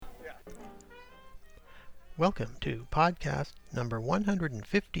Welcome to podcast number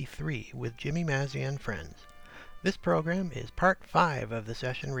 153 with Jimmy Mazzy and Friends. This program is part 5 of the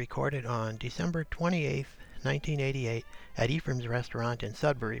session recorded on December 28th, 1988 at Ephraim's Restaurant in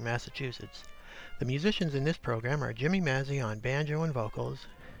Sudbury, Massachusetts. The musicians in this program are Jimmy Mazzy on banjo and vocals,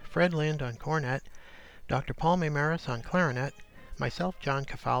 Fred Lind on cornet, Dr. Paul Maymaris on clarinet, myself, John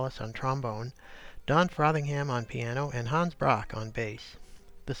Kafalis, on trombone, Don Frothingham on piano, and Hans Brock on bass.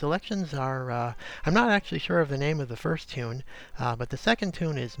 The selections are, I'm not actually sure of the name of the first tune, but the second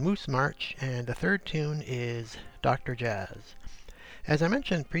tune is Moose March, and the third tune is Dr. Jazz. As I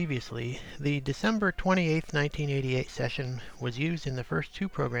mentioned previously, the December 28, 1988 session was used in the first two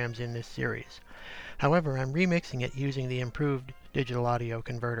programs in this series. However, I'm remixing it using the improved digital audio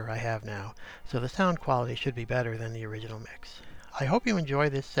converter I have now, so the sound quality should be better than the original mix. I hope you enjoy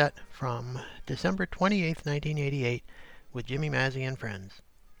this set from December 28, 1988 with Jimmy Mazzy and Friends.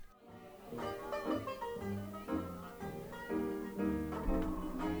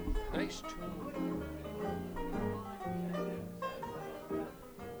 Nice tune.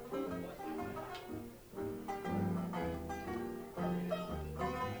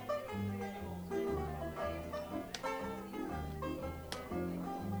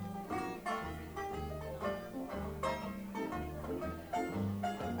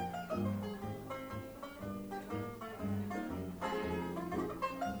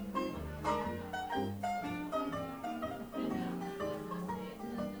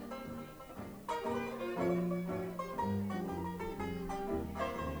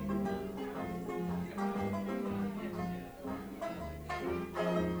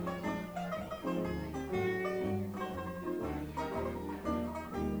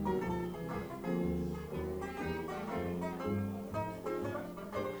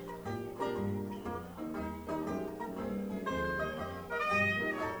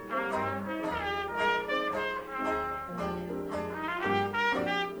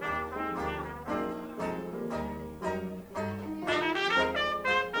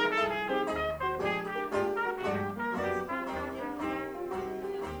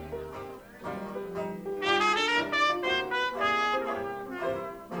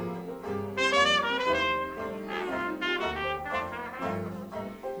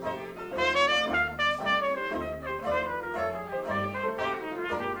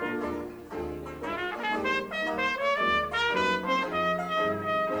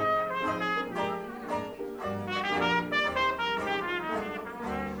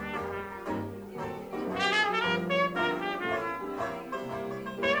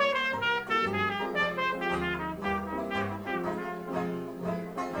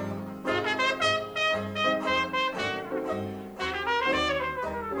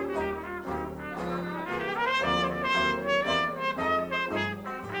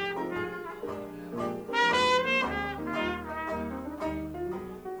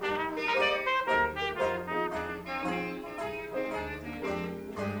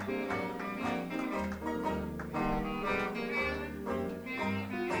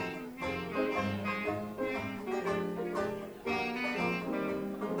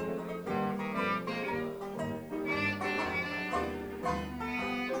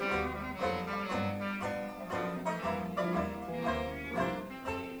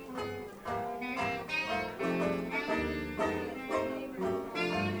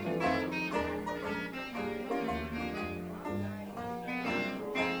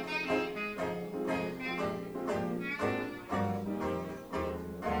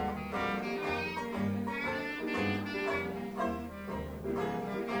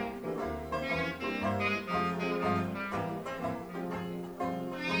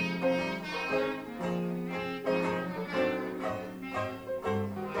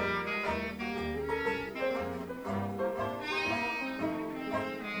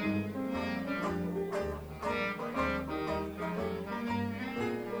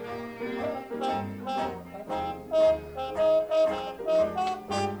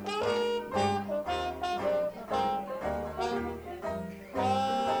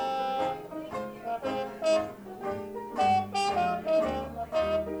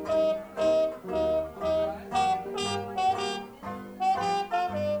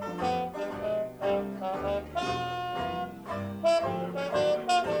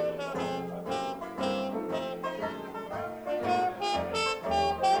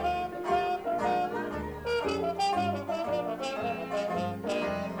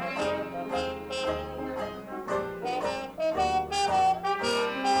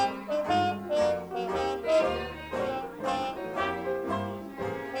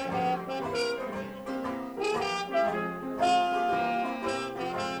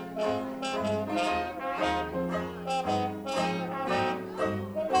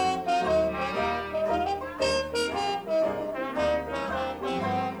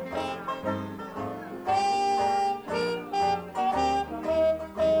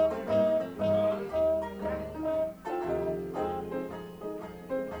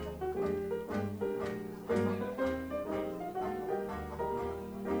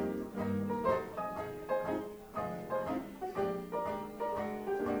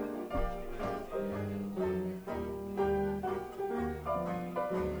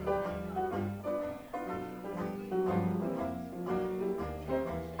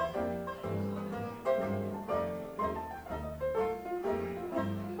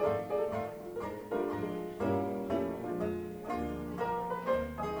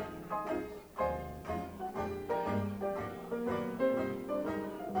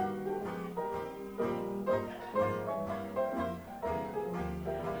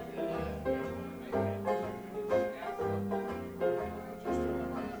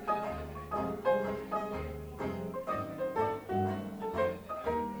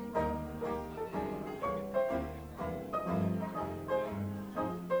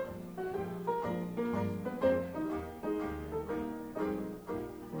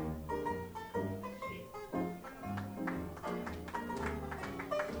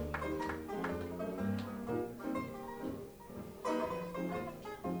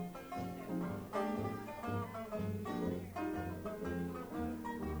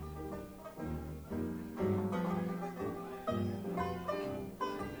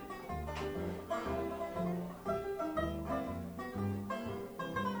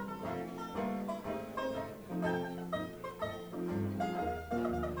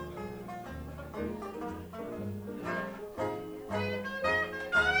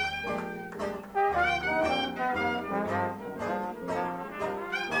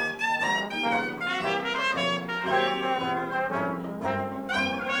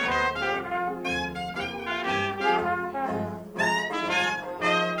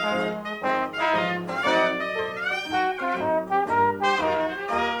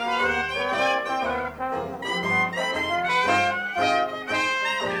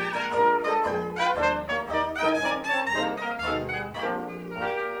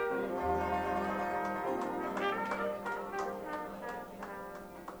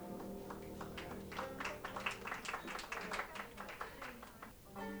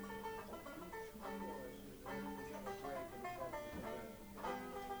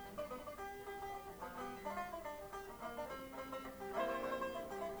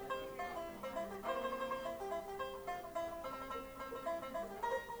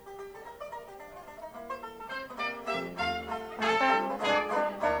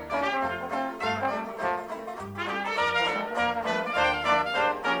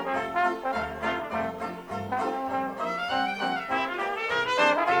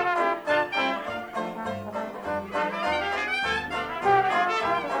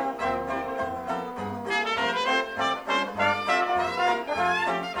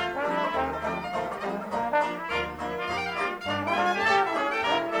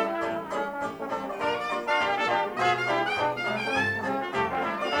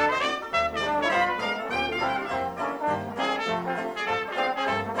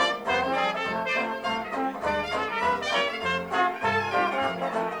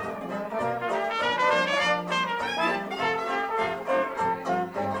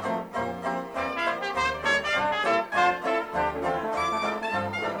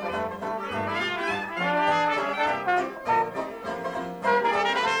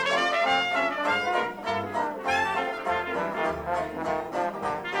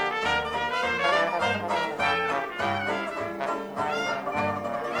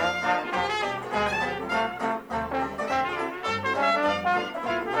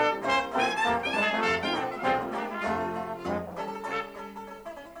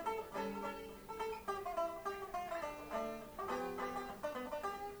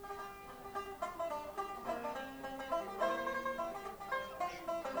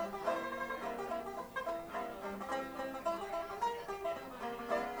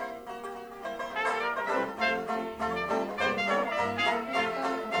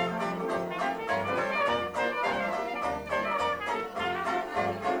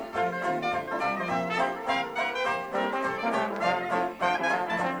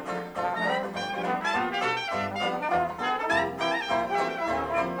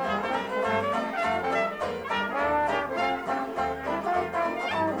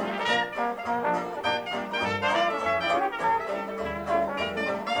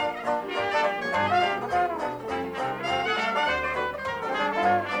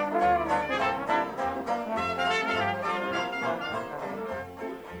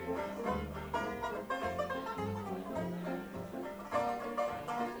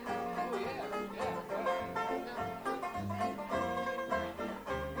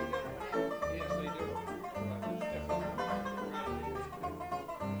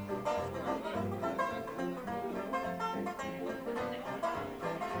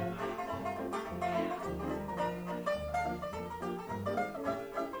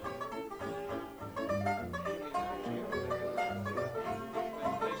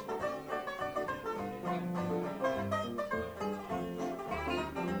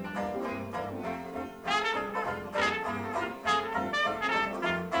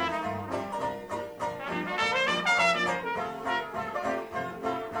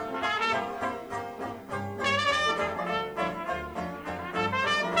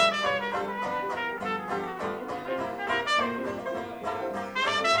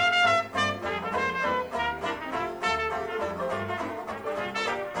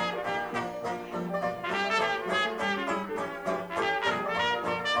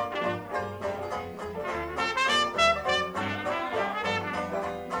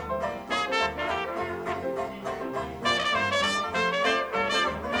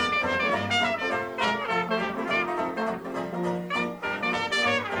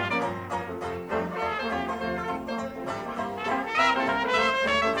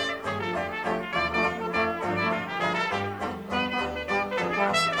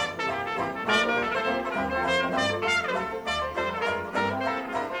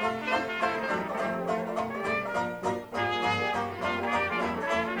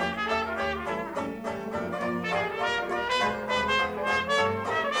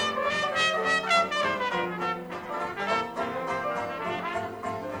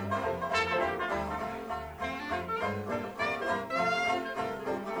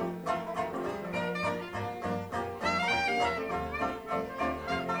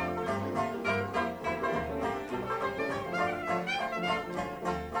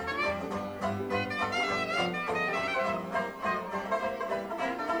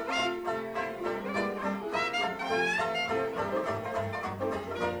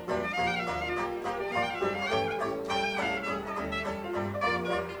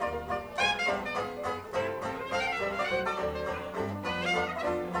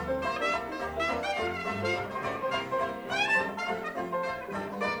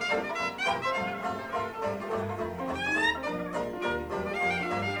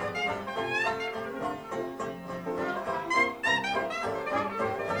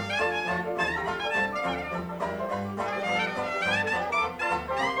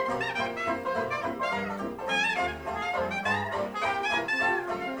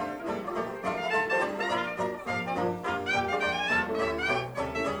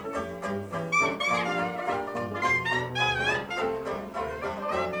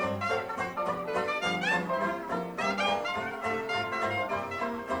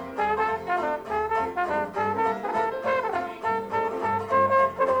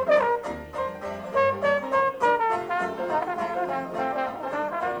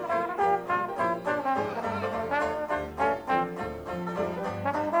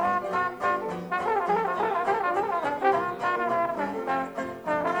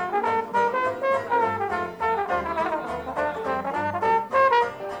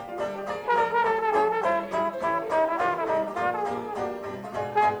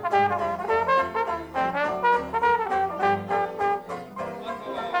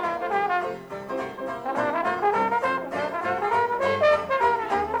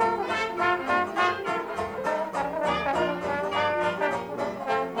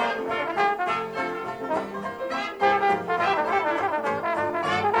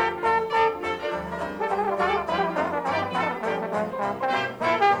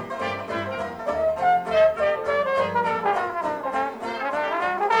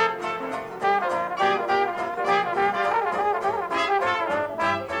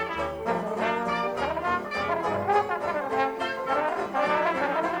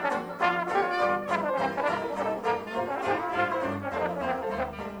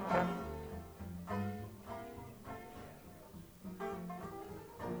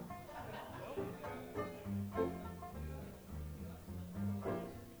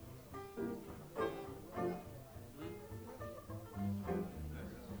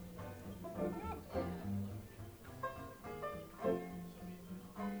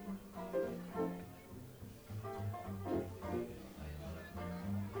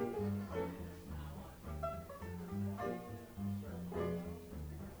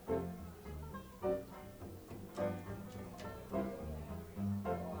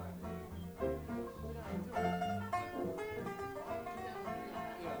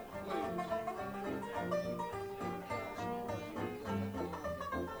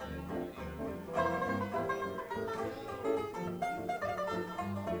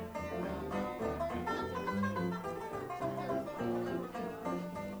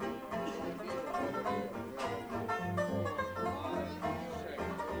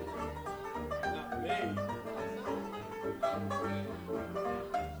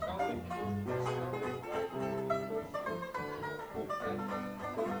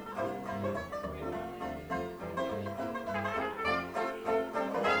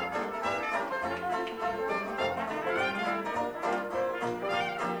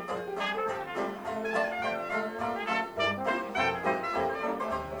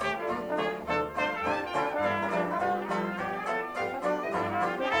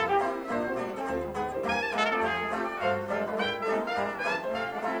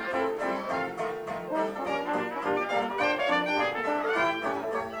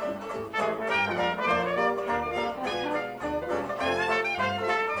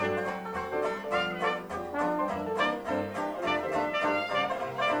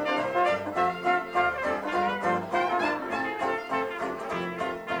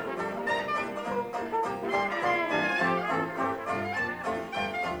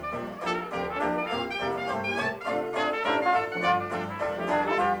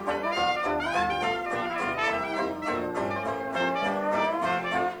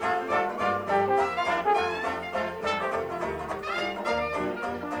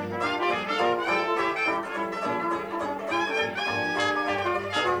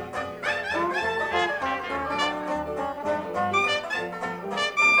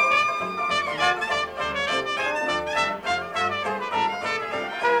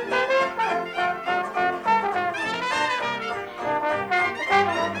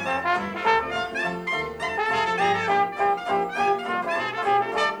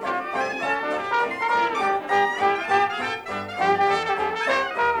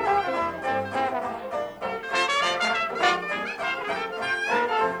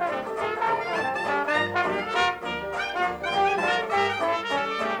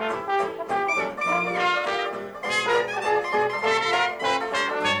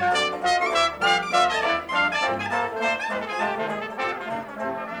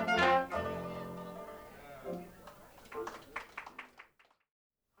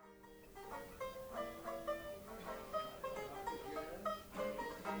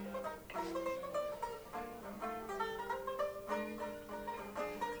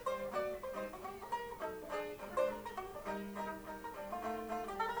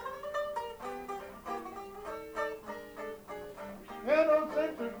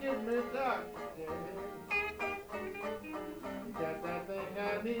 the doctor got that thing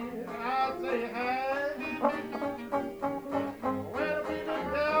I need, I'll say hi. When I'm feeling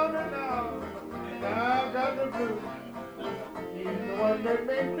down and out, and I've got the blues, he's the one that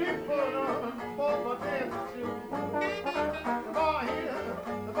made me put on for my dance shoes. The boy here,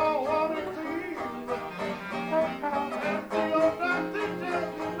 the boy wanted to use, and the old doctor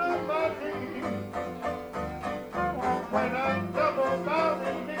just know my dreams. When I'm double bound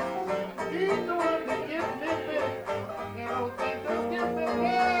in this, he's the one that gets me fit. And those things don't get me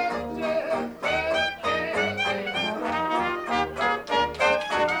well, yeah.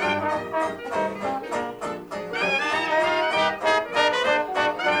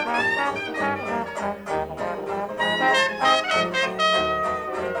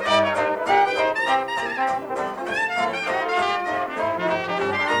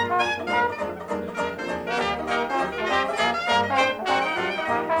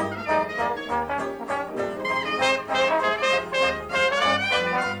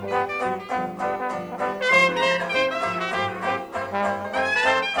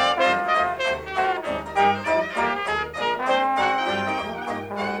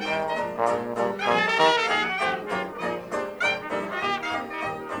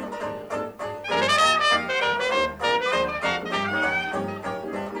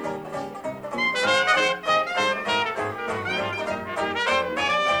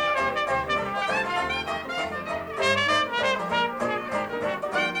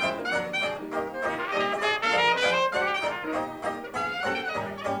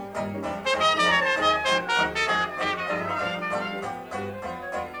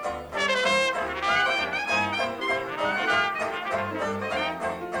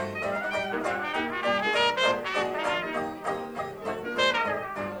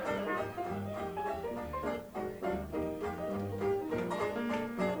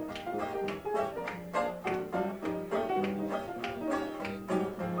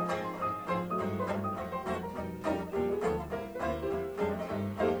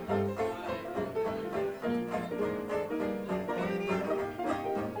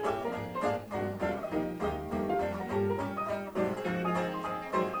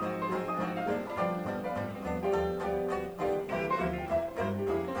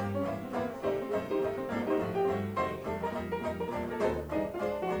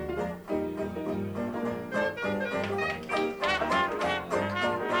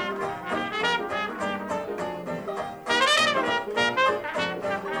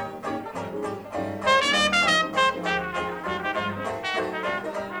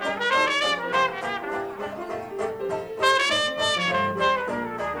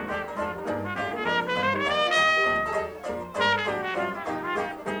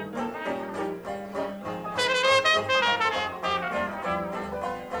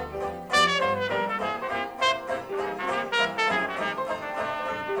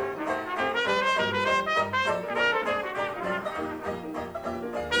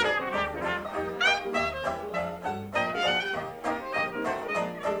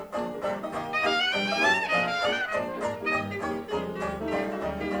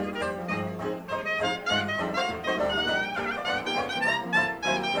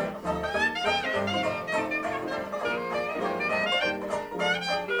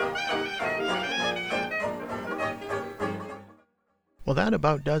 Well, that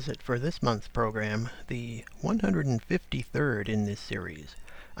about does it for this month's program, the 153rd in this series.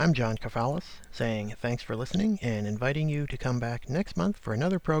 I'm John Kafalis, saying thanks for listening and inviting you to come back next month for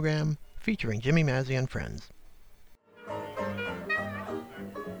another program featuring Jimmy Mazzy and friends.